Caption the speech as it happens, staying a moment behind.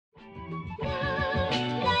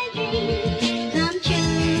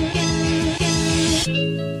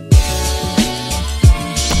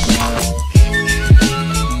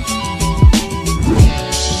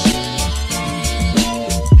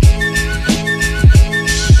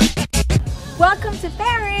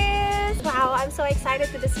Paris! Wow, I'm so excited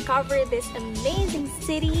to discover this amazing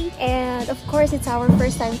city. And of course, it's our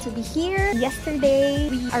first time to be here. Yesterday,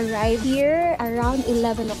 we arrived here around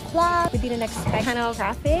 11 o'clock. We didn't expect kind of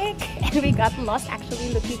traffic and we got lost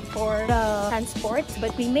actually looking for the transport.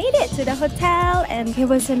 But we made it to the hotel and it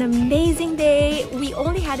was an amazing day. We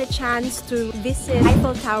only had a chance to visit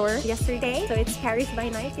Eiffel Tower yesterday. So it's Paris by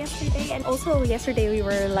night yesterday. And also yesterday we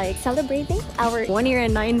were like celebrating our 1 year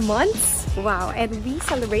and 9 months. Wow, and we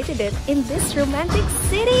celebrated it in this romantic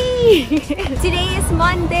city. Today is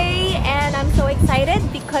Monday and I'm so excited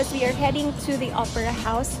because we are heading to the Opera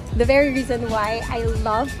House. The very reason why I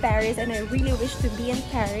love Paris and I really wish to be in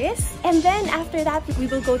Paris. And then after that, we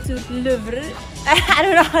will go to Louvre. I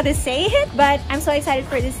don't know how to say it, but I'm so excited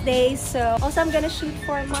for this day. So also I'm gonna shoot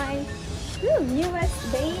for my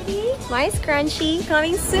newest baby, my scrunchie,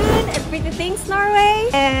 coming soon at Pretty Things Norway.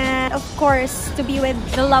 And of course, to be with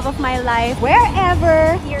the love of my life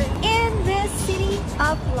wherever here in this city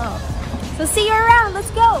of love. So see you around, let's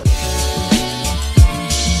go!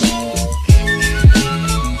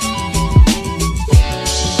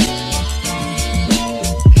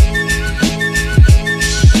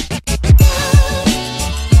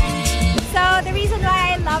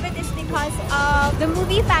 Because of the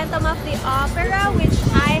movie Phantom of the Opera, which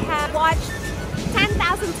I have watched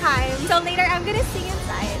 10,000 times. So later I'm gonna sing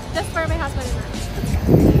inside just for my husband and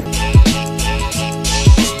I. Let's go.